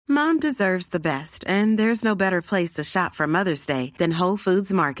Mom deserves the best, and there's no better place to shop for Mother's Day than Whole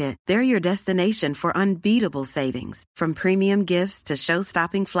Foods Market. They're your destination for unbeatable savings, from premium gifts to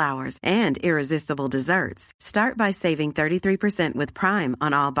show-stopping flowers and irresistible desserts. Start by saving 33% with Prime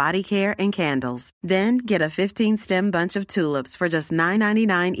on all body care and candles. Then get a 15-stem bunch of tulips for just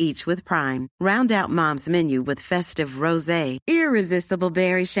 $9.99 each with Prime. Round out Mom's menu with festive rosé, irresistible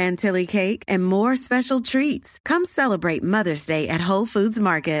berry chantilly cake, and more special treats. Come celebrate Mother's Day at Whole Foods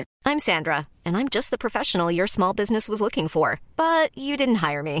Market. I'm Sandra, and I'm just the professional your small business was looking for. But you didn't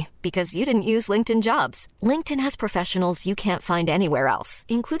hire me because you didn't use LinkedIn Jobs. LinkedIn has professionals you can't find anywhere else,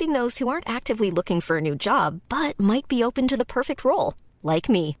 including those who aren't actively looking for a new job, but might be open to the perfect role, like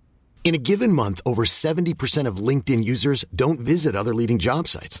me. In a given month, over 70% of LinkedIn users don't visit other leading job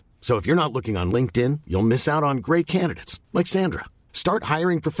sites. So if you're not looking on LinkedIn, you'll miss out on great candidates like Sandra. Start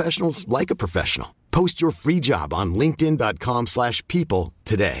hiring professionals like a professional. Post your free job on linkedin.com/people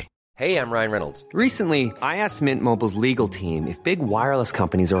today. Hey, I'm Ryan Reynolds. Recently, I asked Mint Mobile's legal team if big wireless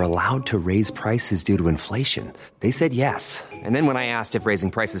companies are allowed to raise prices due to inflation. They said yes. And then when I asked if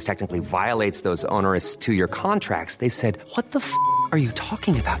raising prices technically violates those onerous 2-year contracts, they said, "What the f*** are you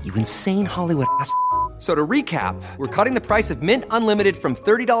talking about, you insane Hollywood ass?" So to recap, we're cutting the price of Mint Unlimited from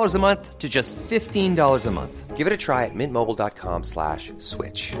 $30 a month to just $15 a month. Give it a try at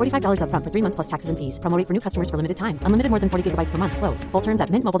mintmobile.com/switch. $45 up front for 3 months plus taxes and fees. Promo rate for new customers for limited time. Unlimited more than 40 gigabytes per month. Slows full terms at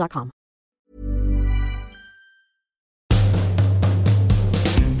mintmobile.com.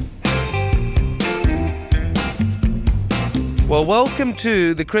 Well, welcome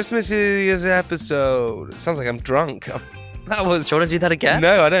to the Christmas episode. Sounds like I'm drunk. That was. Do you want to do that again?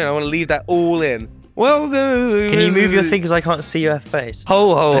 No, I don't. I want to leave that all in. Welcome. Can you move your thing because I can't see your face?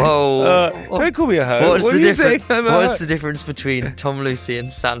 Ho, ho, ho. Don't call me a hoe. What's What's the difference between Tom Lucy and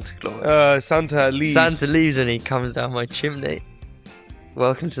Santa Claus? Santa leaves. Santa leaves when he comes down my chimney.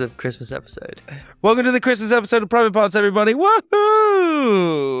 Welcome to the Christmas episode. Welcome to the Christmas episode of Private Parts, everybody.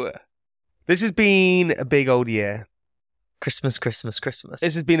 Woohoo! This has been a big old year. Christmas, Christmas, Christmas.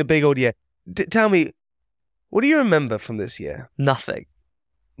 This has been a big old year. Tell me, what do you remember from this year? Nothing.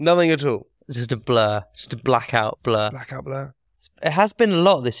 Nothing at all. It's just a blur. Just a blackout blur. Blackout blur. It has been a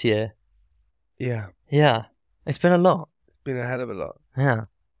lot this year. Yeah. Yeah. It's been a lot. It's been a hell of a lot. Yeah.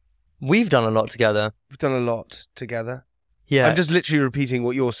 We've done a lot together. We've done a lot together. Yeah. I'm just literally repeating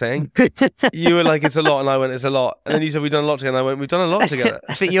what you're saying. You were like, it's a lot, and I went, it's a lot. And then you said, we've done a lot together, and I went, we've done a lot together.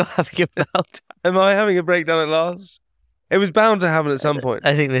 I think you're having a meltdown. Am I having a breakdown at last? It was bound to happen at some point.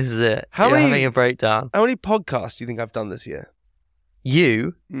 I think this is it. You're having a breakdown. How many podcasts do you think I've done this year?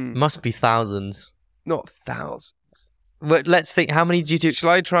 You must be thousands. Not thousands. But let's think, how many do you do?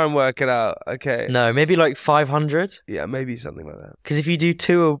 Shall I try and work it out? Okay. No, maybe like 500? Yeah, maybe something like that. Because if you do you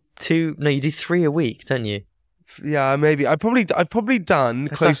do 3 a week, don't you? Yeah, maybe. I've probably done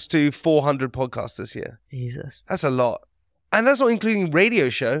close to 400 podcasts this year. Jesus. That's a lot. And that's not including radio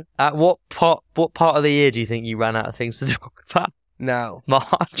show. At what part of the year do you think you ran out of things to talk about? Now.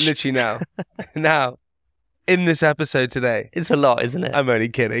 March. Literally now. Now. In this episode today. It's a lot, isn't it? I'm only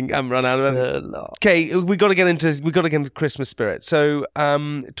kidding. I'm run out of it. It's a lot. Okay, we got to get into Christmas spirit. So,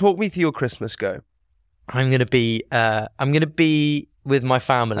 talk me through your Christmas go. I'm gonna be with my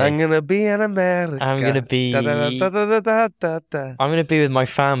family. I'm gonna be in America. I'm gonna be with my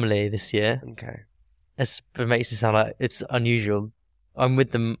family this year. Okay. It makes it sound like it's unusual. I'm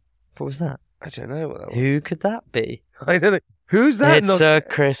with them. What was that? I don't know what that was. Who could that be? I don't know. Who's that? It's a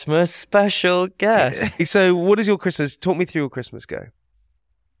Christmas special guest. So, what is your Christmas? Talk me through your Christmas go.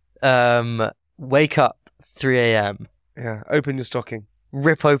 Wake up 3 a.m. Yeah. Open your stocking.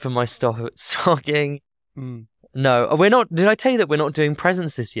 Rip open my stocking. No, we're not. Did I tell you that we're not doing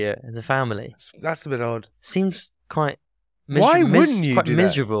presents this year as a family? That's a bit odd. Seems quite. Why wouldn't you quite do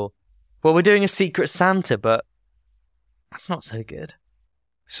miserable? Well, we're doing a Secret Santa, but that's not so good.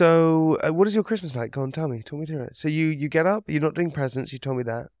 So, what is your Christmas like? Go on, tell me. Talk me through it. So you get up, you're not doing presents, you told me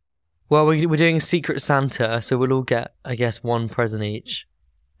that. Well, we're doing a Secret Santa, so we'll all get, I guess, one present each.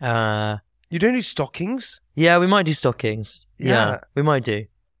 You don't do stockings? Yeah, we might do stockings. Yeah, we might do.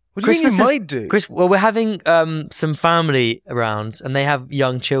 What do you mean you might do? Well, we're having some family around, and they have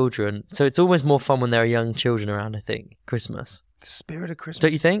young children, so it's almost more fun when there are young children around, I think, Christmas. The spirit of Christmas.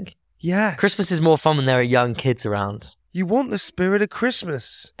 Don't you think? Yes. Christmas is more fun when there are young kids around. You want the spirit of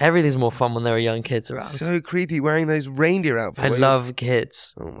Christmas. Everything's more fun when there are young kids around. So creepy wearing those reindeer outfits. I love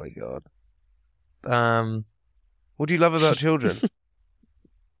kids. Oh my God. What do you love about children?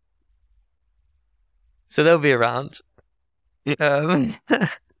 So they'll be around. Have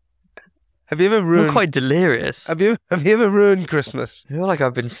you ever ruined... You're quite delirious. Have you ever ruined Christmas? I feel like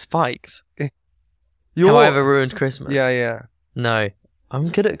I've been spiked. Have I ever ruined Christmas? Yeah. No. I'm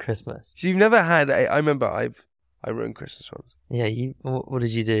good at Christmas. So you've never had I remember I ruined Christmas once. Yeah, what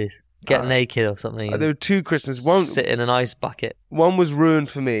did you do? Get naked or something? There were 2 Christmas. One sit in an ice bucket. One was ruined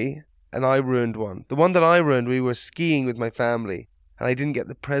for me, and I ruined one. The one that I ruined, we were skiing with my family, and I didn't get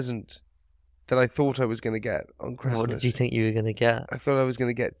the present that I thought I was going to get on Christmas. What did you think you were going to get? I thought I was going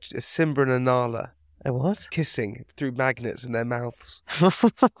to get a Simba and a Nala. A what? Kissing through magnets in their mouths.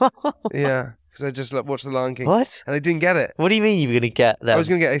 Yeah, because I just watched The Lion King. What? And I didn't get it. What do you mean you were going to get them? I was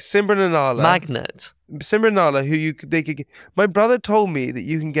going to get a Simba and a Nala. Magnet? Simba and Nala, they could. My brother told me that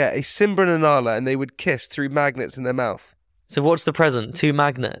you can get a Simba and a Nala and they would kiss through magnets in their mouth. So what's the present? 2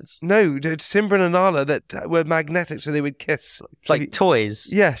 magnets? No, it's Simba and a Nala that were magnetic, so they would kiss. Like toys?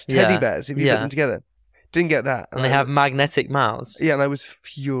 Yes, teddy bears, if you put them together. Didn't get that. And they have magnetic mouths? Yeah, and I was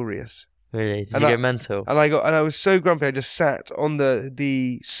furious. Really? Did you go mental? And I was so grumpy, I just sat on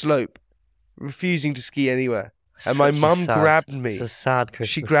the slope, refusing to ski anywhere. And my mum grabbed me. It's a sad Christmas.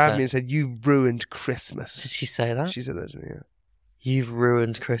 She grabbed me and said, "You've ruined Christmas." Did she say that? She said that to me, yeah. You've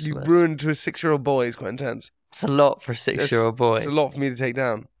ruined Christmas. You've ruined to a 6-year-old boy. It's quite intense. It's a lot for a 6-year-old boy. It's a lot for me to take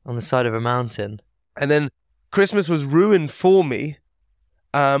down. On the side of a mountain. And then Christmas was ruined for me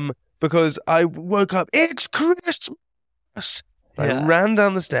because I woke up, it's Christmas. I ran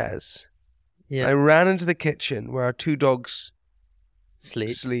down the stairs. Yeah. I ran into the kitchen where our 2 dogs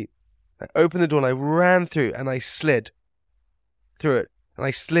sleep. I opened the door and I ran through and I slid through it. And I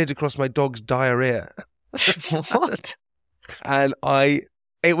slid across my dog's diarrhea. What? And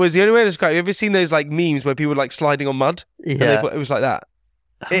it was the only way to describe it. Have you ever seen those like memes where people were like sliding on mud? Yeah. It was like that.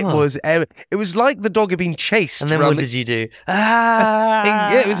 It was like the dog had been chased. And then what did you do?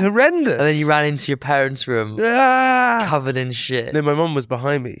 Yeah, it was horrendous. And then you ran into your parents' room covered in shit. No, my mum was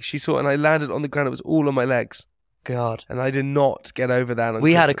behind me. She saw it and I landed on the ground. It was all on my legs. God. And I did not get over that on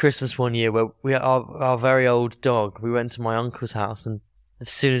We had a Christmas one year where our very old dog, we went to my uncle's house and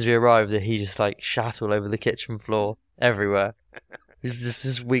as soon as we arrived, he just like shat all over the kitchen floor, everywhere. It was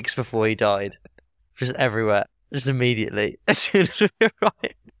just weeks before he died. Just everywhere. Just immediately. As soon as we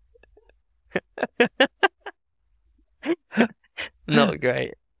arrived. Not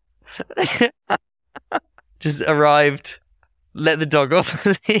great. Just arrived, let the dog off,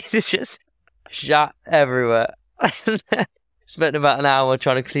 and he just shat everywhere. Spent about an hour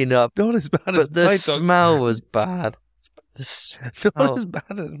trying to clean it up. Not as bad as but the smell was bad. Not as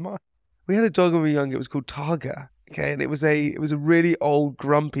bad as mine. We had a dog when we were young. It was called Targa. Okay, and it was a really old,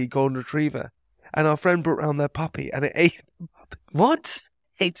 grumpy golden retriever. And our friend brought round their puppy, and it ate the puppy. What?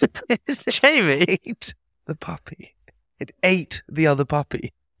 Jamie ate the puppy. It ate the other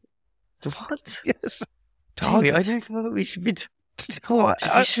puppy. What? Yes. Targa. Jamie, I don't think we should be. We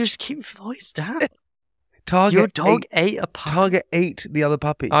should just keep voice down. Your dog ate a puppy. Target ate the other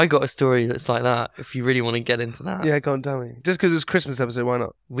puppy. I got a story that's like that, if you really want to get into that. Yeah, go on, tell me. Just because it's Christmas episode, why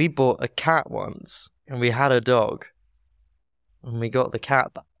not? We bought a cat once, and we had a dog. And we got the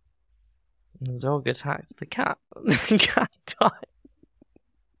cat back. And the dog attacked the cat. The cat died.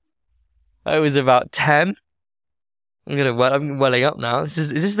 I was about 10. I'm welling up now.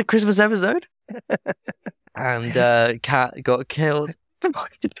 Is this the Christmas episode? And cat got killed.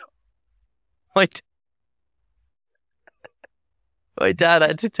 My dad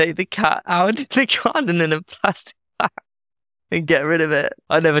had to take the cat out into the garden in a plastic bag and get rid of it.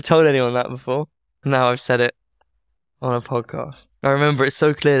 I never told anyone that before. Now I've said it on a podcast. I remember it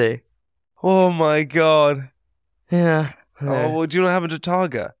so clearly. Oh my God. Yeah. Oh, well, do you know what happened to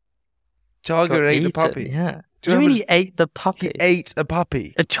Targa? Targa ate the puppy. Yeah. Do you mean he ate the puppy? He ate a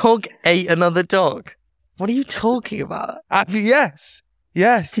puppy. A dog ate another dog. What are you talking about? Yes.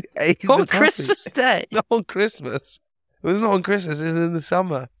 Yes. He ate on the puppy. Christmas Day. Not on Christmas. It was not on Christmas. It was in the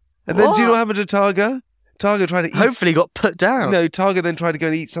summer. And then do you know what happened to Targa? Targa tried to eat. Hopefully got put down. No, Targa then tried to go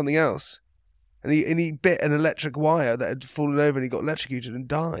and eat something else. And he bit an electric wire that had fallen over and he got electrocuted and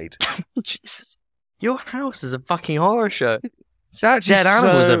died. Jesus. Your house is a fucking horror show. That's dead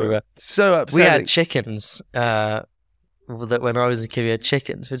animals everywhere. So upsetting. We had chickens. That when I was a kid, we had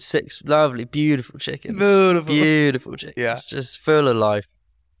chickens. We had 6 lovely, beautiful chickens. Beautiful chickens. Yeah. Just full of life.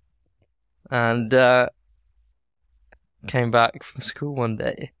 And came back from school one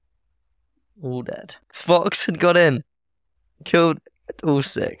day. All dead. Fox had got in. Killed all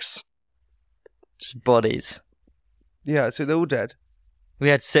 6. Just bodies. Yeah, so they're all dead. We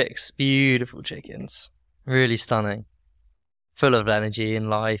had 6 beautiful chickens. Really stunning. Full of energy and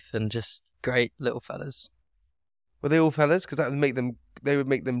life and just great little fellas. Were they all fellas? Because they would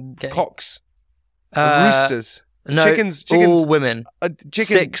make them Okay. cocks. Roosters. No, chickens. all women.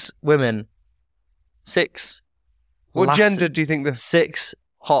 6 women. 6. What gender do you think this? 6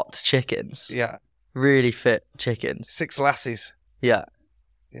 hot chickens. Yeah. Really fit chickens. 6 lassies. Yeah.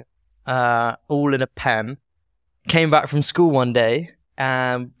 all in a pen. Came back from school one day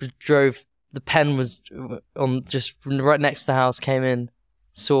and drove. The pen was on just right next to the house. Came in,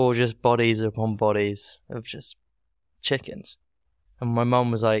 saw just bodies upon bodies of just chickens, and my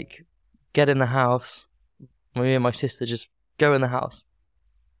mum was like, "Get in the house." Me and my sister just go in the house.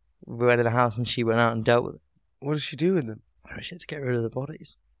 We went in the house and she went out and dealt with it. What did she do with them? She had to get rid of the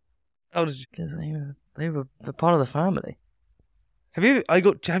bodies. How did you? Because they were part of the family. Have you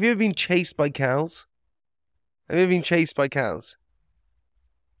ever been chased by cows? Have you ever been chased by cows?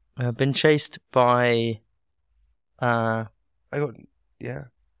 I've been chased by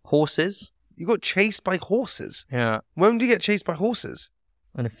horses. You got chased by horses? Yeah. When did you get chased by horses?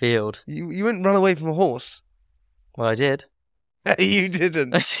 In a field. You wouldn't run away from a horse. Well, I did. You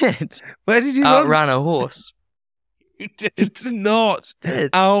didn't. I did. Where did you Outran a horse. You did not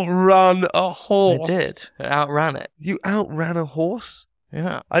Did. outrun a horse. I did. I outran it. You outran a horse?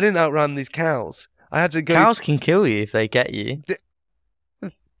 Yeah. I didn't outrun these cows. I had to go. Cows can kill you if they get you.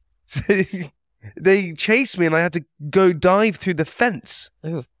 They chased me and I had to go dive through the fence.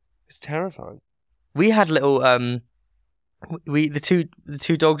 Ew. It's terrifying. We had little the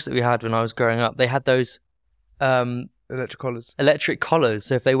two dogs that we had when I was growing up. They had those Electric collars. electric collars.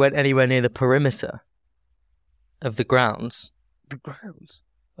 So if they went anywhere near the perimeter of the grounds The grounds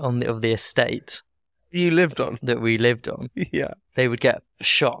of the estate you lived on. that we lived on, Yeah. they would get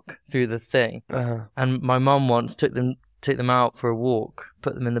shock through the thing. Uh-huh. And my mum once took them out for a walk,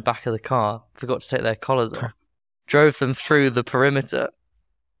 put them in the back of the car, forgot to take their collars off, drove them through the perimeter,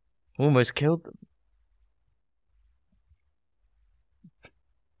 almost killed them.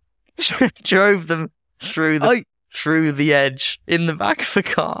 Drove them through the edge in the back of the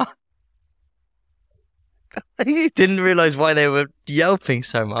car. Didn't realise why they were yelping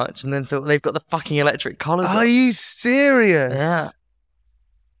so much, and then thought they've got the fucking electric collars on. Are you serious? Yeah.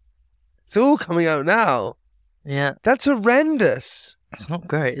 It's all coming out now. Yeah. That's horrendous. It's not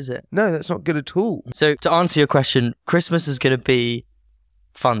great, is it? No, that's not good at all. So, to answer your question, Christmas is going to be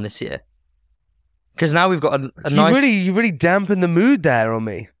fun this year. Because now we've got a nice... You really dampened the mood there on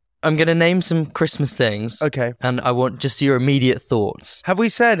me. I'm going to name some Christmas things. Okay. And I want just your immediate thoughts. Have we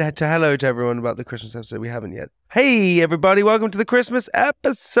said hello to everyone about the Christmas episode? We haven't yet. Hey, everybody. Welcome to the Christmas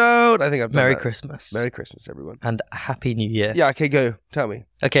episode. I think I've done Merry that. Christmas. Merry Christmas, everyone. And a Happy New Year. Yeah, okay, go. Tell me.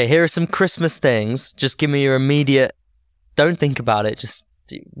 Okay, here are some Christmas things. Just give me your immediate... Don't think about it. Just...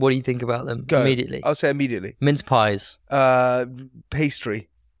 What do you think about them Go. immediately? I'll say immediately. Mince pies. Pastry.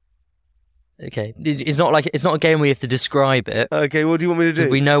 Okay. It's not a game where you have to describe it. Okay, what do you want me to do?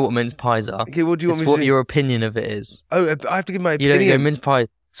 We know what mince pies are. Okay, what do you want It's me to what do? your opinion of it is. Oh, I have to give my You opinion. don't go mince pie.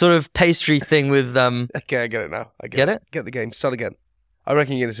 Sort of pastry thing with... Okay, I get it now. Get it? Get the game. Start again. I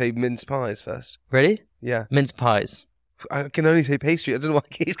reckon you're going to say mince pies first. Ready? Yeah. Mince pies. I can only say pastry. I don't know why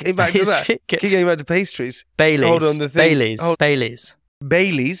he came back to that. Keep going back to pastries. Baileys. Hold on, the thing. Baileys. Hold- Baileys.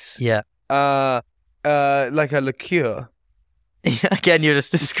 Baileys. Yeah. Like a liqueur. Again, you're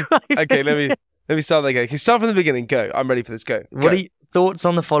just describing. Okay, let me start that again. Okay, start from the beginning. Go. I'm ready for this. Go. What are your thoughts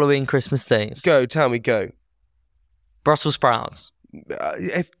on the following Christmas things? Go. Tell me. Go. Brussels sprouts.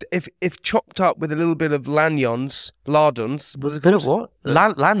 If chopped up with a little bit of lardons. What's it Bit of called?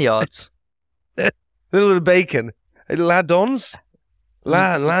 what? Lanyards. A little bit of bacon. Lardons. What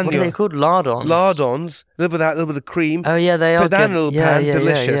are they called? Lardons. Lardons. A little bit of that. A little bit of cream. Oh yeah, they are. Put that in a good. little pan. Yeah,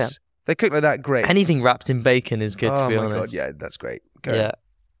 Delicious. They cook like that. Great. Anything wrapped in bacon is good. To be honest. Oh my god, yeah, that's great. Go.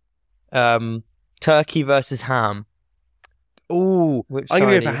 Yeah. Turkey versus ham. Ooh, Which I'm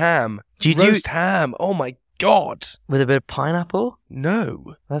gonna side go are for you- ham. Do you Roast ham. Oh my god. With a bit of pineapple?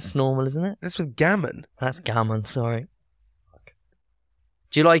 No, That's normal, isn't it? that's with gammon. That's gammon. Sorry.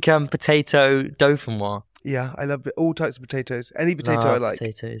 Do you like potato dauphinoise? Yeah, I love all types of potatoes. Any potato I Love like.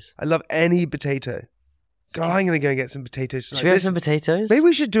 potatoes. I love any potato. God, I'm gonna go and get some potatoes. Should tonight. we have This- some potatoes? Maybe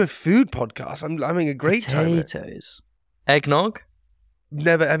we should do a food podcast. I'm having a great time. Potatoes. Eggnog?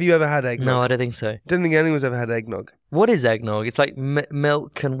 Never. Have you ever had eggnog? No, I don't think so. Don't think anyone's ever had eggnog. What is eggnog? It's like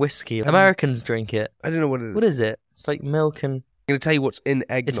milk and whiskey. Americans drink it. I don't know what it is. What is it? It's like milk and... I'm gonna tell you what's in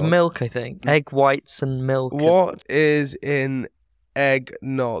eggnog. It's milk, I think. Egg whites and milk. What is in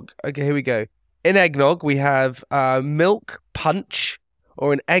eggnog? Okay, here we go. In eggnog, we have milk punch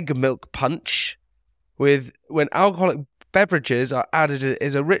or an egg milk punch. When alcoholic beverages are added, it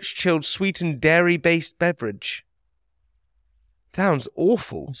is a rich, chilled, sweetened, dairy-based beverage. Sounds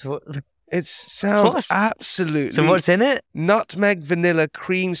awful. So It sounds What? absolutely. so what's in it? Nutmeg, vanilla,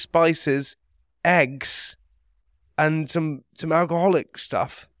 cream, spices, eggs, and some alcoholic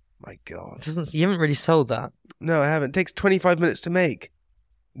stuff. My God. You haven't really sold that. No, I haven't. It takes 25 minutes to make.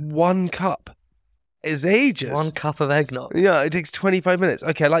 1 cup. is ages. 1 cup of eggnog. Yeah, it takes 25 minutes.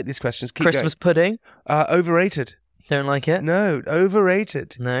 Okay, I like these questions. Keep Christmas pudding. Overrated. Don't like it? No,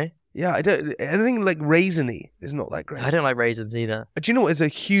 overrated. No? Yeah, I don't. Anything like raisiny is not that great. I don't like raisins either. Do you know what is a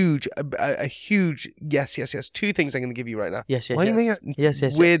huge yes. 2 things I'm going to give you right now. Yes. Why are you making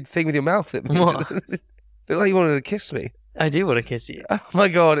that weird thing with your mouth? That What? Looked like you wanted to kiss me. I do want to kiss you. Oh my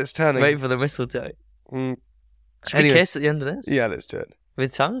God, it's turning. Wait for the mistletoe. Mm. Should we kiss at the end of this? Yeah, let's do it.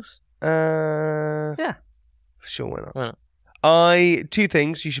 With tongues? Yeah. Sure, why not? Why not? 2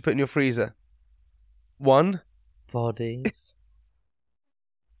 things you should put in your freezer. 1. Bodies.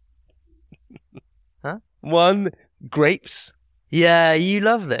 Huh? 1, grapes. Yeah, you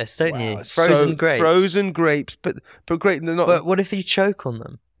love this, don't you? Frozen grapes. Frozen grapes, but great. They're not. But what if you choke on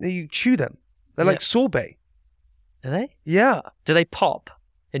them? You chew them. They're like sorbet. Are they? Yeah. Do they pop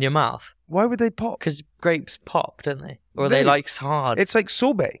in your mouth? Why would they pop? Because grapes pop, don't they? Or are they like hard? It's like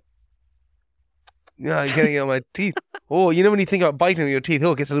sorbet. Yeah, I'm getting it on my teeth. Oh, you know when you think about biting on your teeth,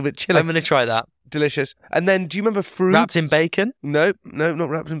 it gets a little bit chilly. I'm going to try that. Delicious. And then, do you remember fruit? Wrapped in bacon? No, not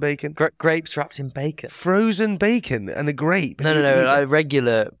wrapped in bacon. Grapes wrapped in bacon. Frozen bacon and a grape. No, a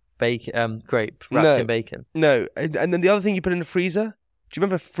regular bacon, grape wrapped in bacon. No, and then the other thing you put in the freezer, do you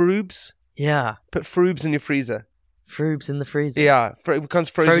remember frubes? Yeah. Put frubes in your freezer. Frubes in the freezer? Yeah, it becomes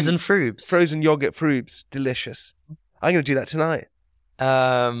frozen frubes. Frozen yogurt frubes. Delicious. I'm going to do that tonight.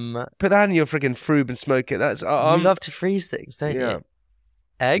 Put that in your friggin' frube and smoke it. That's you love to freeze things, don't you?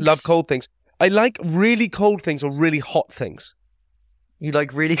 Eggs? Love cold things. I like really cold things or really hot things. You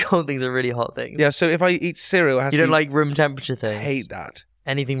like really cold things or really hot things? Yeah, so if I eat cereal, it has you to don't be... like room temperature things? I hate that.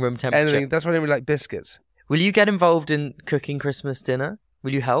 Anything room temperature? That's why I don't really like biscuits. Will you get involved in cooking Christmas dinner?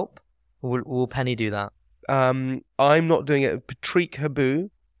 Will you help? Or will Penny do that? I'm not doing it. Patrick Habu,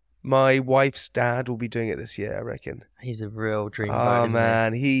 my wife's dad, will be doing it this year, I reckon. He's a real dreamboat, Oh, isn't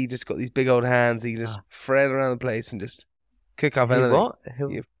man. He just got these big old hands. He just thread around the place and just cook up anything. What?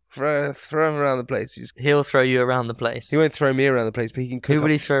 Throw him around the place. He'll throw you around the place. He won't throw me around the place, but he can cook. Who will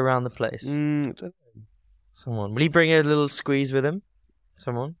he throw around the place? Someone. Will he bring a little squeeze with him?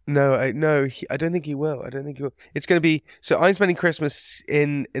 Someone? No, I don't think he will. It's going to be... So I'm spending Christmas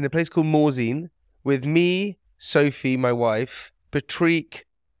in a place called Morzine with me, Sophie, my wife, Patrick,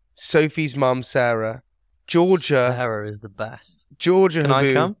 Sophie's mum, Sarah, Georgia. Sarah is the best. Georgia Can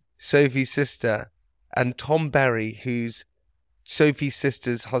Habu, I come? Sophie's sister, and Tom Berry, who's Sophie's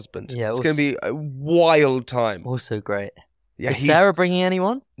sister's husband. Yeah, it's going to be a wild time. Also great. Yeah, is Sarah bringing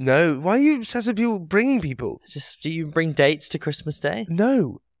anyone? No. Why are you obsessed with people bringing people? Do you bring dates to Christmas Day?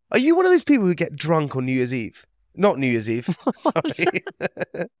 No. Are you one of those people who get drunk on New Year's Eve? Not New Year's Eve. Sorry.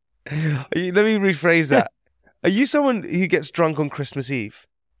 Let me rephrase that. Are you someone who gets drunk on Christmas Eve?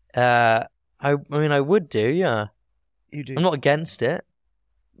 I mean, I would do, yeah. You do? I'm not against it.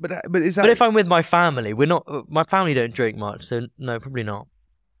 But is that... But if I'm with my family, my family don't drink much, so no, probably not.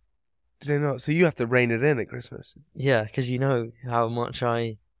 Do they not? So you have to rein it in at Christmas? Yeah, because you know how much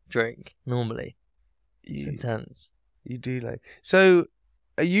I drink normally. It's intense. You do like... So,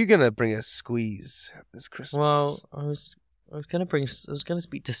 are you going to bring a squeeze this Christmas? Well, I was going to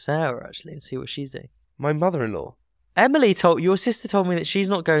speak to Sarah, actually, and see what she's doing. My mother-in-law? Your sister told me that she's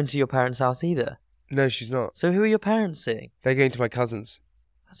not going to your parents' house either. No, she's not. So who are your parents seeing? They're going to my cousins.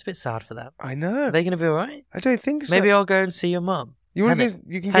 That's a bit sad for them. I know. Are they going to be all right? I don't think so. Maybe I'll go and see your mum. You want to go?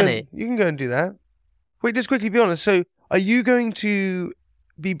 You can Penny. go. You can go and do that. Wait, just quickly be honest. So, are you going to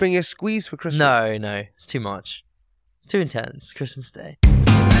be bringing a squeeze for Christmas? No, it's too much. It's too intense. Christmas Day.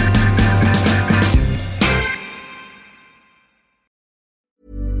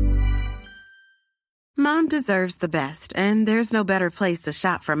 Mom deserves the best, and there's no better place to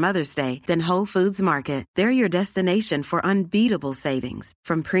shop for Mother's Day than Whole Foods Market. They're your destination for unbeatable savings,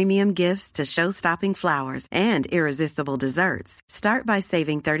 from premium gifts to show-stopping flowers and irresistible desserts. Start by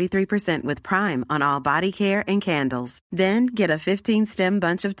saving 33% with Prime on all body care and candles. Then get a 15-stem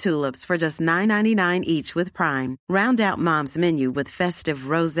bunch of tulips for just $9.99 each with Prime. Round out Mom's menu with festive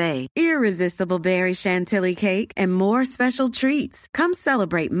rosé, irresistible berry chantilly cake, and more special treats. Come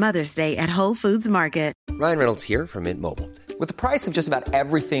celebrate Mother's Day at Whole Foods Market. Ryan Reynolds here from Mint Mobile. With the price of just about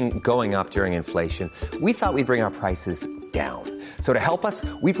everything going up during inflation, we thought we'd bring our prices down. So to help us,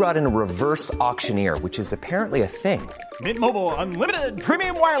 we brought in a reverse auctioneer, which is apparently a thing. Mint Mobile Unlimited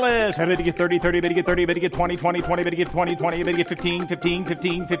Premium Wireless. How to get 30, 30, bit to get 30, bit to get 20, 20, 20, bit to get 20, 20, bit to get 15, 15,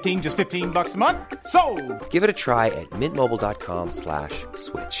 15, 15, just $15 a month? Sold! Give it a try at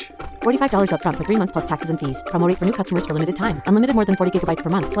mintmobile.com/switch. $45 up front for 3 months plus taxes and fees. Promo rate for new customers for limited time. Unlimited more than 40 gigabytes per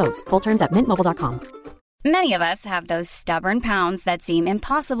month. Slows full terms at mintmobile.com. Many of us have those stubborn pounds that seem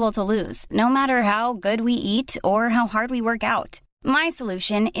impossible to lose, no matter how good we eat or how hard we work out. My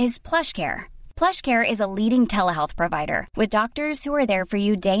solution is PlushCare. PlushCare is a leading telehealth provider with doctors who are there for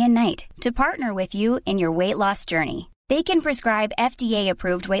you day and night to partner with you in your weight loss journey. They can prescribe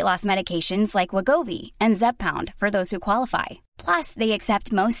FDA-approved weight loss medications like Wegovy and Zepbound for those who qualify. Plus, they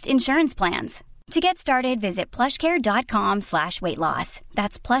accept most insurance plans. To get started, visit plushcare.com/weightloss.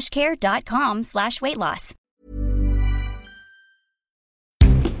 That's plushcare.com/weightloss.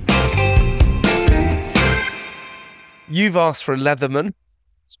 You've asked for a Leatherman.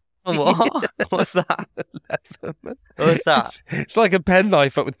 What? What's that? Leatherman. What's that? It's like a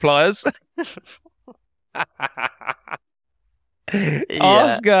penknife but with pliers.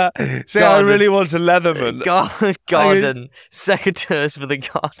 Ask her. Say, I really want a Leatherman. Garden. Secateurs for the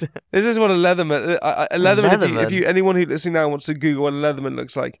garden. This is what a Leatherman. A Leatherman. If anyone who's listening now wants to Google what a Leatherman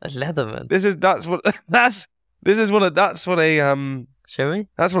looks like. A Leatherman. That's what a Show me.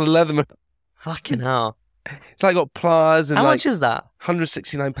 That's what a Leatherman. Fucking hell. It's like got pliers and how much is that?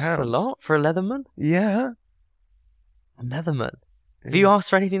 £169. That's a lot for a Leatherman. Yeah. A Leatherman. Have you asked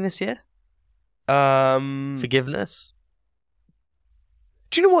for anything this year? Forgiveness.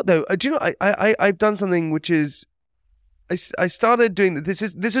 Do you know what though? Do you know I've done something which is I started doing this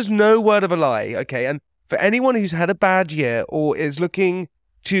is no word of a lie, okay? And for anyone who's had a bad year or is looking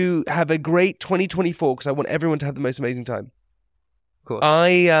to have a great 2024, because I want everyone to have the most amazing time. Of course.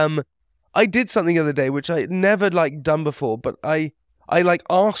 I did something the other day which I never done before, but I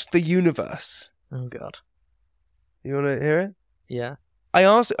asked the universe. Oh God. You want to hear it? Yeah.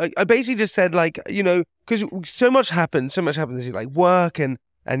 I basically just said, because so much happened this year, like work and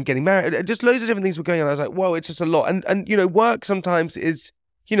getting married, just loads of different things were going on. I was like, whoa, it's just a lot. And work sometimes is,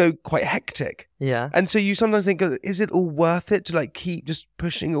 quite hectic. Yeah. And so you sometimes think, is it all worth it to keep just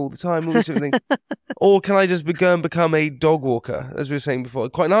pushing all the time, all these different things? Or can I just become a dog walker, as we were saying before?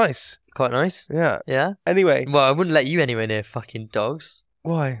 Quite nice. Quite nice. Yeah. Yeah. Anyway. Well, I wouldn't let you anywhere near fucking dogs.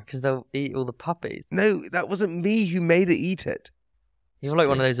 Why? Because they'll eat all the puppies. No, that wasn't me who made it eat it. You're like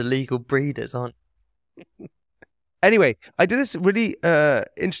one of those illegal breeders, aren't you? Anyway, I did this really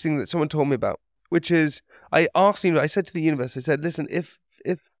interesting that someone told me about, which is I said to the universe, I said, listen, if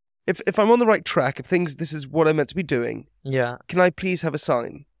I'm on the right track, this is what I'm meant to be doing. Yeah. Can I please have a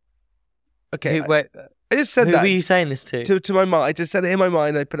sign? Okay. Wait. I just said that. Who were you saying this to? To my mind. I just said it in my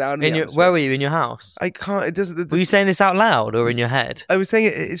mind. I put it out in the atmosphere. Where were you? In your house? I can't. It doesn't. Were you saying this out loud or in your head? I was saying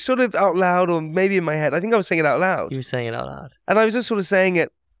it. It's sort of out loud, or maybe in my head. I think I was saying it out loud. You were saying it out loud. And I was just sort of saying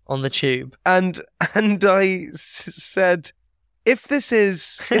it on the tube. And I said, if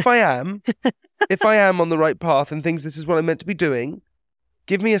I am on the right path and this is what I'm meant to be doing,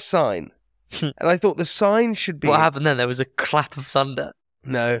 give me a sign. And I thought the sign should be. What happened then? There was a clap of thunder.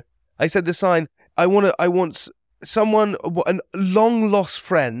 No, I said the sign. I want someone, a long lost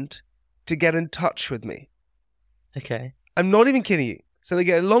friend, to get in touch with me. Okay. I'm not even kidding you. So they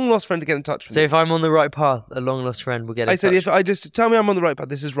get a long lost friend to get in touch with me. So if I'm on the right path, a long lost friend will get in touch. I said, if I just tell me I'm on the right path,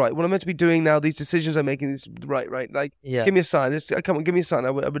 this is right. What I'm meant to be doing now, these decisions I'm making, this is right. Give me a sign. Come on, give me a sign.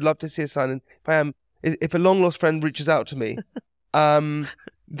 I would love to see a sign. And if a long lost friend reaches out to me,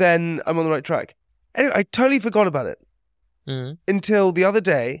 then I'm on the right track. Anyway, I totally forgot about it. Until the other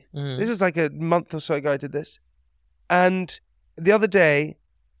day. This was like a month or so ago I did this. And the other day,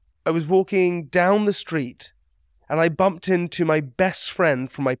 I was walking down the street and I bumped into my best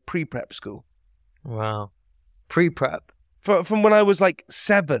friend from my pre-prep school. Wow. Pre-prep? From when I was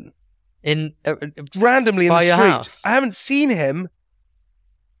 7. By Randomly in the your street. house? I haven't seen him,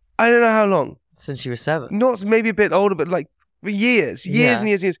 I don't know how long. Since you were 7? Not maybe a bit older, but years and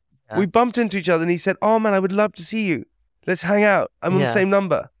years. Yeah. We bumped into each other and he said, oh man, I would love to see you. Let's hang out. I'm on the same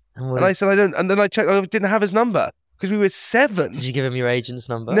number. And I said, I don't. And then I checked, I didn't have his number because we were 7. Did you give him your agent's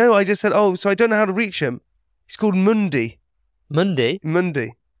number? No, I just said, so I don't know how to reach him. He's called Mundi. Mundi?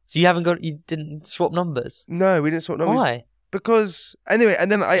 Mundi. So you didn't swap numbers? No, we didn't swap numbers. Why? Because, anyway,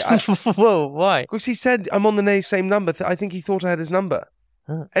 and then I Whoa, why? Because he said, I'm on the same number. I think he thought I had his number.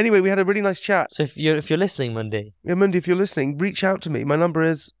 Huh. Anyway, we had a really nice chat. So if you're listening, Mundi. Yeah, Mundi, if you're listening, reach out to me. My number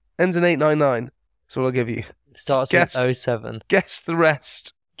ends in 899. That's all I'll give you. Starts with 07. Guess the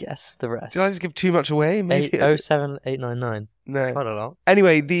rest. Guess the rest. Did I just give too much away? Maybe 07899. No. Quite a lot.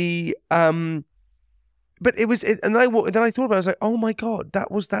 Anyway, but it was, then I thought about it. I was like, oh my God,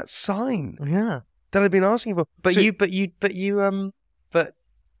 that was that sign. Yeah. That I'd been asking for. But you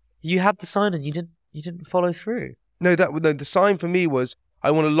had the sign and you didn't follow through. No, the sign for me was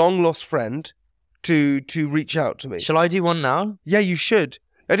I want a long lost friend to reach out to me. Shall I do one now? Yeah, you should.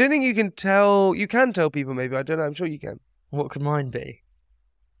 I don't think you can tell. You can tell people maybe. I don't know. I'm sure you can. What could mine be?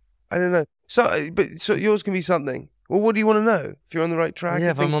 I don't know. So yours can be something. Well, what do you want to know? If you're on the right track?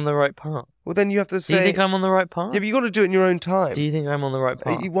 Yeah, if I'm on the right path. Well, then you have to say... Do you think I'm on the right path? Yeah, but you got to do it in your own time. Do you think I'm on the right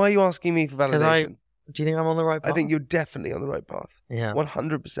path? Why are you asking me for validation? Do you think I'm on the right path? I think you're definitely on the right path. Yeah.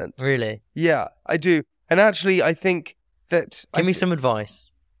 100%. Really? Yeah, I do. And actually, I think that... Give me some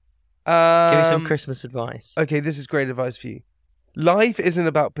advice. Give me some Christmas advice. Okay, this is great advice for you. Life isn't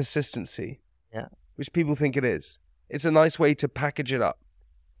about persistency, which people think it is. It's a nice way to package it up.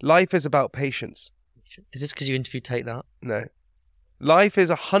 Life is about patience. Is this because you interviewed Take That? No. Life is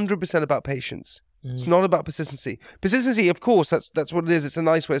 100% about patience. It's not about persistency. Persistency, of course, that's what it is. It's a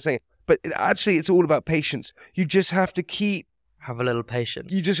nice way of saying it. But it's all about patience. You just have to have a little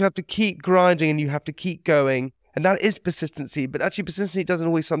patience. You just have to keep grinding and you have to keep going. And that is persistency. But actually, persistency doesn't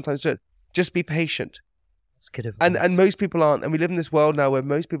always sometimes do it. Just be patient. That's good advice. And most people aren't. And we live in this world now where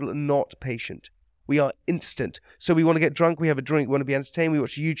most people are not patient. We are instant. So we want to get drunk, we have a drink. We want to be entertained, we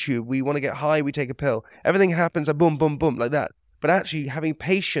watch YouTube. We want to get high, we take a pill. Everything happens a boom, boom, boom, like that. But actually, having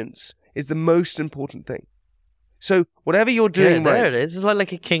patience is the most important thing. So whatever you're doing right... There it is. It's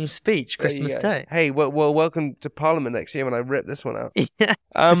like a king's speech, Christmas Day. Hey, well, welcome to Parliament next year when I rip this one out. Yeah.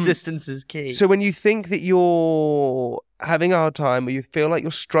 Persistence is key. So when you think that you're having a hard time, or you feel like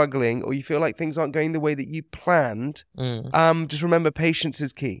you're struggling, or you feel like things aren't going the way that you planned, just remember patience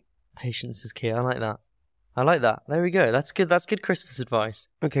is key. Patience is key. I like that. There we go. That's good. That's good Christmas advice.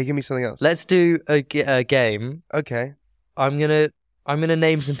 Okay, give me something else. Let's do a game. Okay. I'm gonna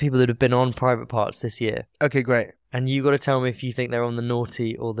name some people that have been on Private Parts this year. Okay, great. And you got to tell me if you think they're on the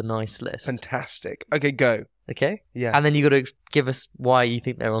naughty or the nice list. Fantastic. Okay, go. Okay? Yeah. And then you got to give us why you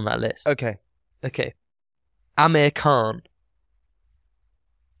think they're on that list. Okay. Amir Khan.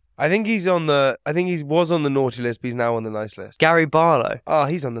 I think he was on the naughty list, but he's now on the nice list. Gary Barlow. Oh,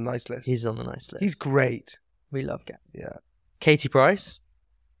 he's on the nice list. He's on the nice list. He's great. We love Gary. Yeah. Katie Price.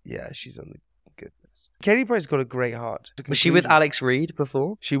 Yeah, she's on the good list. Katie Price got a great heart. Was she with Alex Reid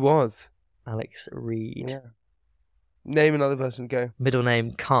before? She was. Alex Reid. Yeah. Name another person, go. Middle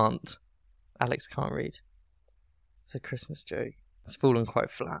name, Can't. Alex can't read. It's a Christmas joke. It's fallen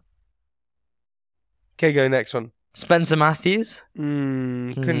quite flat. Okay, go next one. Spencer Matthews.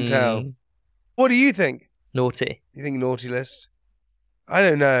 Couldn't tell. What do you think? Naughty. You think naughty list? I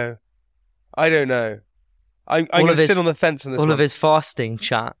don't know. I'm going to sit on the fence on this one. All of his fasting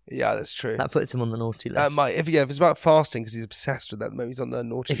chat. Yeah, that's true. That puts him on the naughty list. That might. If it's about fasting, because he's obsessed with that at the moment, he's on the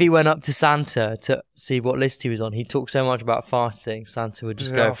naughty list. If he went up to Santa to see what list he was on, he'd talk so much about fasting, Santa would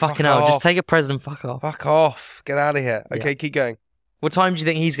just go, fucking hell, just take a present, fuck off. Fuck off. Get out of here. Okay, keep going. What time do you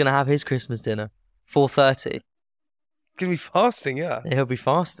think he's going to have his Christmas dinner? 4:30? He'll be fasting, yeah. He'll be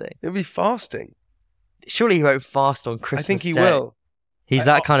fasting. He'll be fasting. Surely he won't fast on Christmas Day. I think he will. He's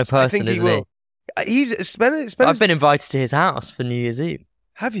that kind of person, isn't he? I've been invited to his house for New Year's Eve.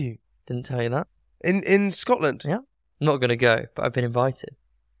 Have you? Didn't tell you that. In Scotland? Yeah. I'm not going to go, but I've been invited.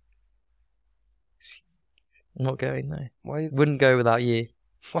 I'm not going, though. Why? Wouldn't go without you.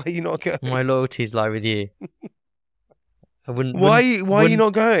 Why are you not going? My loyalties lie with you. I wouldn't. Why are you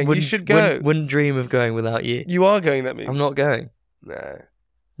not going? You should go. Wouldn't dream of going without you. You are going, that means. I'm not going. No.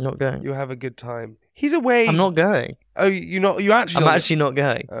 I'm not going. You'll have a good time. He's away. I'm not going. Oh, you're not? You actually? I'm actually not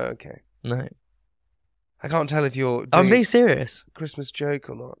going. Oh, okay. No. I can't tell if you're doing I'm being serious. a Christmas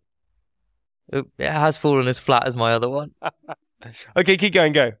joke or not. It has fallen as flat as my other one. Okay, keep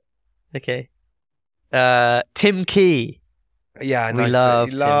going. Go. Okay. Tim Key. Yeah, we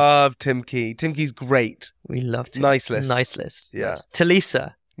love Tim Key. Tim Key's great. We love Tim. Nice list. Nice list. Yeah. Nice.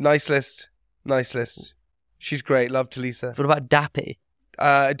 Talisa. Nice list. She's great. Love Talisa. What about Dappy?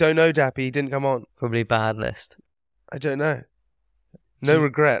 I don't know Dappy. He didn't come on. Probably bad list. I don't know. No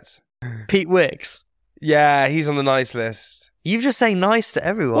regrets. Pete Wicks. Yeah, he's on the nice list. You're just saying nice to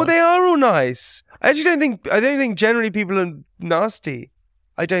everyone. Well, they are all nice. I actually don't think generally people are nasty.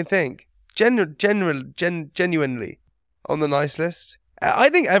 I don't think. Genuinely on the nice list. I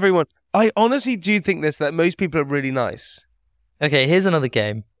think everyone... I honestly do think that most people are really nice. Okay, here's another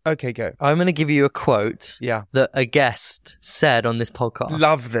game. Okay, go. I'm going to give you a quote that a guest said on this podcast.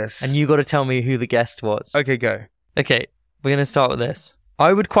 Love this. And you got to tell me who the guest was. Okay, go. Okay, we're going to start with this.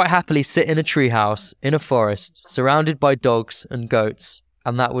 I would quite happily sit in a treehouse in a forest, surrounded by dogs and goats,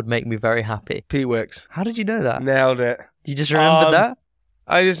 and that would make me very happy. Pete Wicks. How did you know that? Nailed it. You just remembered that?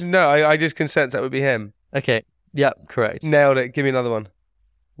 I just can sense that would be him. Okay, yep, correct. Nailed it. Give me another one.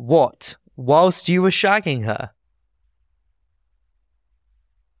 What? Whilst you were shagging her?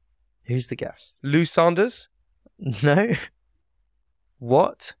 Who's the guest? Lou Sanders? No.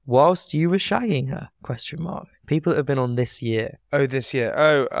 What? Whilst you were shagging her? Question mark. People that have been on this year. Oh, this year.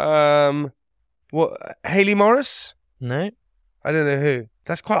 Oh, what? Hayley Morris? No. I don't know who.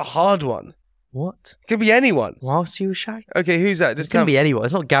 That's quite a hard one. What? Could be anyone. Whilst you were shagging? Okay, who's that? It can be anyone.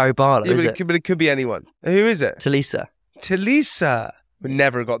 It's not Gary Barlow, Yeah, is but it? But it could be anyone. Who is it? Talisa. Talisa. We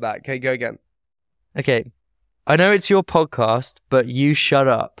never got that. Okay, go again. Okay. I know it's your podcast, but you shut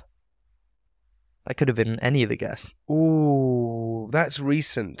up. That could have been any of the guests. Ooh, that's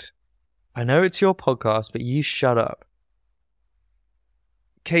recent. I know it's your podcast, but you shut up.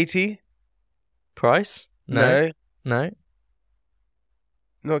 Katie? Price? No.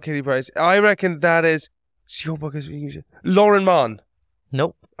 Not Katie Price. I reckon that is... It's your podcast. Lauren Mann.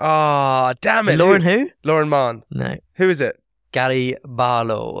 Nope. Ah, damn it. Lauren who? Lauren Mann. No. Who is it? Gary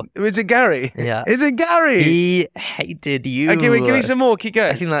Barlow. Is it Gary? Yeah. Is it Gary? He hated you. Okay, wait, give me some more. Keep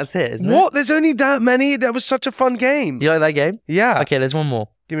going. I think that's it, isn't What? it? There's only that many? That was such a fun game. You like that game? Yeah. Okay, there's one more.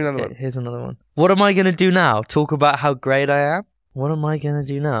 Give me another Okay, one. here's another one. What am I going to do now? Talk about how great I am? What am I going to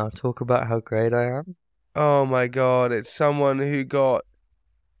do now? Talk about how great I am? Oh my God. It's someone who got...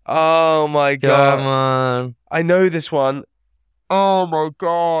 Oh my God. Come on. I know this one. Oh my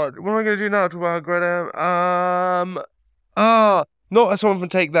God. What am I going to do now? Talk about how great I am? Not someone from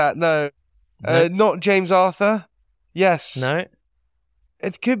Take That, no. Nope. Not James Arthur. Yes. No.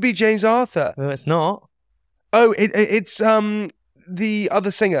 It could be James Arthur. Well, it's not. Oh, it's the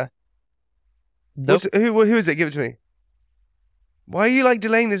other singer. Nope. Who is it? Give it to me. Why are you like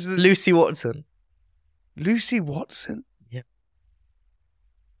delaying this? Lucy Watson. Lucy Watson? Yeah.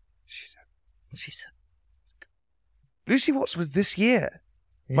 She said. Lucy Watson was this year.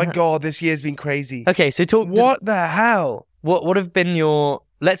 Yeah. My God, this year's been crazy. Okay, so talk. What the hell? What have been your?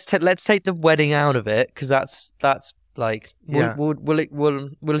 Let's take the wedding out of it because that's like Yeah.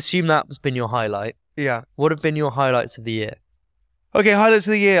 we'll assume that's been your highlight. Yeah. What have been your highlights of the year? Okay, highlights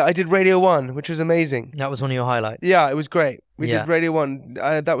of the year. I did Radio 1, which was amazing. That was one of your highlights. Yeah, it was great. We Yeah. did Radio 1.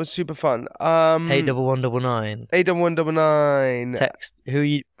 That was super fun. 81199. 81199. Text. Who are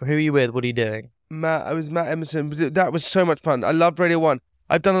you with? What are you doing? I was Matt Emerson. That was so much fun. I loved Radio 1.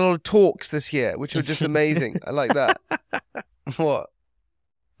 I've done a lot of talks this year, which were just amazing. I like that. What?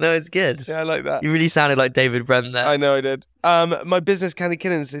 No, it's good. Yeah, I like that. You really sounded like David Brent there. I know I did. My business Candy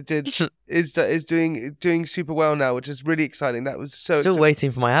Kittens is doing super well now, which is really exciting. That was Still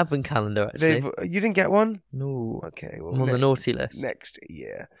waiting for my advent calendar. Actually, you didn't get one? no. Okay, well, I'm on the naughty list. next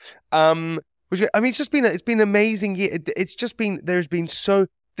year. Which I mean, it's been an amazing year.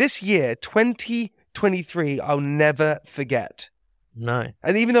 This year 2023 I'll never forget. No.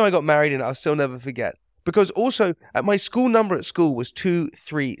 And even though I got married in it, I'll still never forget. Because also, at my school number at school was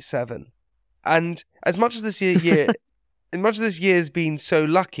 237. And as much as this year's been so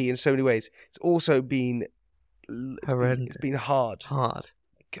lucky in so many ways, it's also been Horrendous. It's been hard. Hard.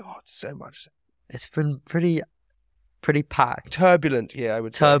 God, so much. It's been pretty packed. Turbulent year, I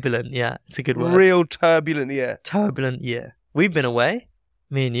would say. Turbulent, yeah. It's a good word. Real turbulent year. Turbulent year. We've been away.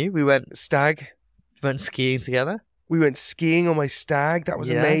 Me and you. We went skiing together. We went skiing on my stag. That was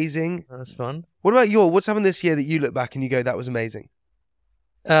amazing. That was fun. What about what's happened this year that you look back and you go, that was amazing?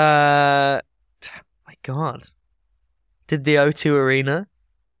 My God. Did the O2 Arena.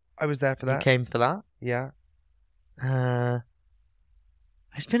 I was there for that. You came for that. Yeah.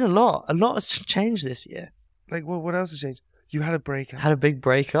 It's been a lot. A lot has changed this year. Like, what else has changed? You had a breakup. Had a big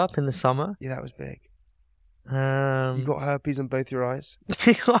breakup in the summer. Yeah, that was big. You You got herpes on both your eyes.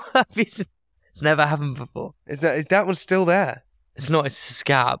 got herpes. It's never happened before. Is that one still there? It's not. It's a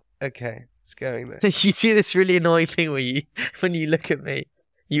scab. Okay, it's going there. You do this really annoying thing where when you look at me,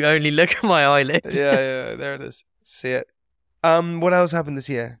 you only look at my eyelids. yeah, there it is. See it. What else happened this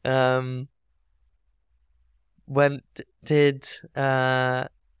year? Done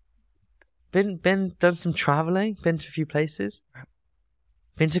some traveling, been to a few places,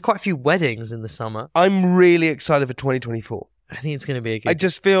 been to quite a few weddings in the summer. I'm really excited for 2024. I think it's going to be a good. I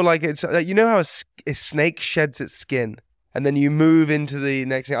just feel like it's like, you know how a snake sheds its skin and then you move into the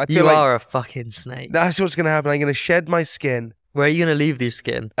next thing. I feel you like are a fucking snake. that's what's going to happen. I'm going to shed my skin. Where are you going to leave your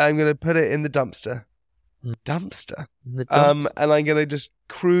skin? I'm going to put it in the dumpster. Dumpster. In the dumpster. And I'm going to just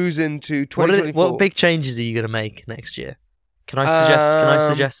cruise into 2024. What big changes are you going to make next year? Can I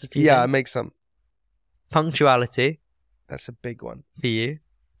suggest a few? Yeah, things? make some. Punctuality. That's a big one. For you.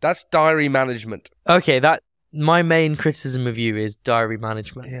 That's diary management. Okay, my main criticism of you is diary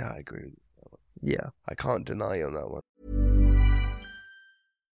management. Yeah, I agree. Yeah. I can't deny you on that one.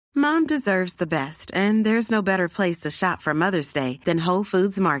 Mom deserves the best, and there's no better place to shop for Mother's Day than Whole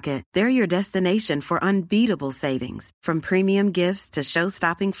Foods Market. They're your destination for unbeatable savings, from premium gifts to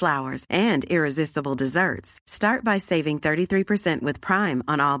show-stopping flowers and irresistible desserts. Start by saving 33% with Prime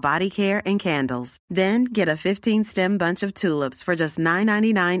on all body care and candles. Then get a 15-stem bunch of tulips for just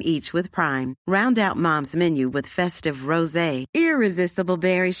 $9.99 each with Prime. Round out Mom's menu with festive rosé, irresistible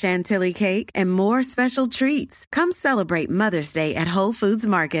berry chantilly cake, and more special treats. Come celebrate Mother's Day at Whole Foods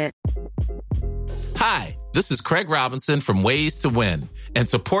Market. Hi, this is Craig Robinson from Ways to Win, and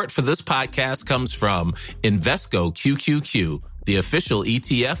support for this podcast comes from Invesco QQQ, the official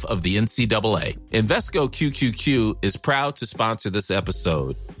ETF of the NCAA. Invesco QQQ is proud to sponsor this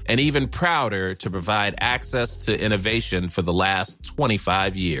episode, and even prouder to provide access to innovation for the last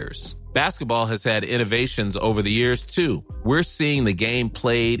 25 years. Basketball has had innovations over the years, too. We're seeing the game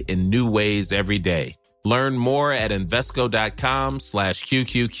played in new ways every day. Learn more at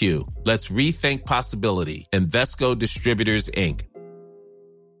Invesco.com/QQQ. Let's rethink possibility. Invesco Distributors, Inc.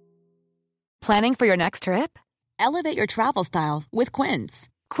 Planning for your next trip? Elevate your travel style with Quince.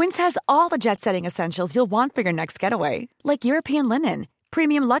 Quince has all the jet-setting essentials you'll want for your next getaway, like European linen,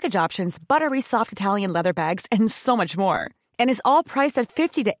 premium luggage options, buttery soft Italian leather bags, and so much more. And is all priced at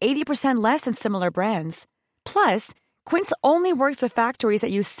 50 to 80% less than similar brands. Plus, Quince only works with factories that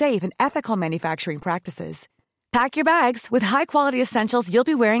use safe and ethical manufacturing practices. Pack your bags with high-quality essentials you'll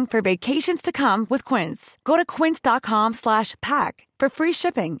be wearing for vacations to come with Quince. Go to quince.com/pack for free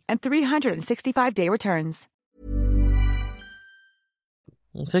shipping and 365-day returns.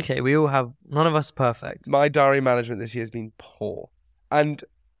 It's okay. None of us are perfect. My diary management this year has been poor. And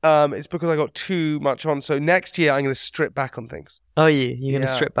it's because I got too much on. So next year, I'm going to strip back on things. Oh, yeah? You're going to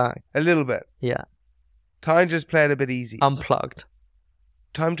strip back? A little bit. Yeah. Time to just play it a bit easy. Unplugged.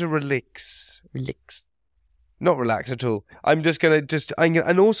 Time to relax. Relax. Not relax at all. I'm just going to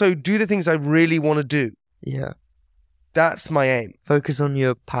and also do the things I really want to do. Yeah. That's my aim. Focus on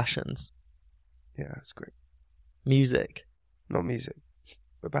your passions. Yeah, that's great. Music. Not music,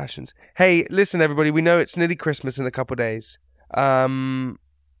 but passions. Hey, listen, everybody. We know it's nearly Christmas in a couple of days. From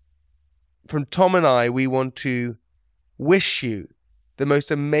Tom and I, we want to wish you the most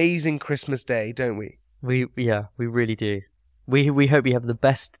amazing Christmas day, don't we? We really do. We hope you have the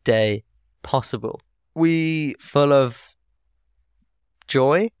best day possible. Full of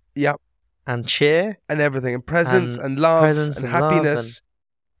joy. Yep. And cheer. And everything. And presents and love and happiness.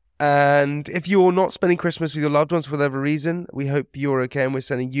 And if you're not spending Christmas with your loved ones for whatever reason, we hope you're okay and we're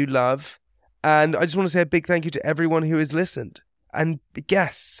sending you love. And I just want to say a big thank you to everyone who has listened and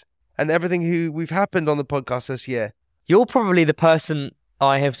guests and everything who we've happened on the podcast this year. You're probably the person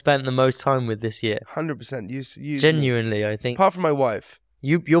I have spent the most time with this year. 100%. You genuinely, I think. Apart from my wife.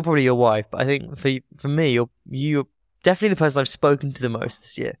 You're probably your wife, but I think for me, you're definitely the person I've spoken to the most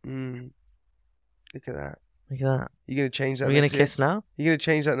this year. Look at that. Look at that. You're going to change that We're going to kiss now? You're going to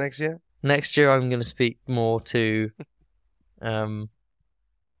change that next year? Next year, I'm going to speak more to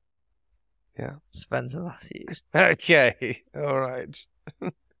Spencer Matthews. Okay. All right.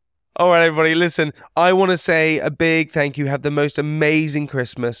 All right, everybody, listen, I want to say a big thank you. Have the most amazing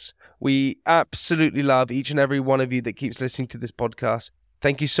Christmas. We absolutely love each and every one of you that keeps listening to this podcast.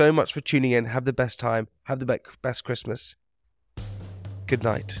 Thank you so much for tuning in. Have the best time. Have the best Christmas. Good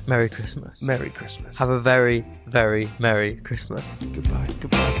night. Merry Christmas. Merry Christmas. Have a very, very Merry Christmas. Goodbye.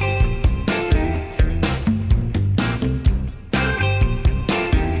 Goodbye.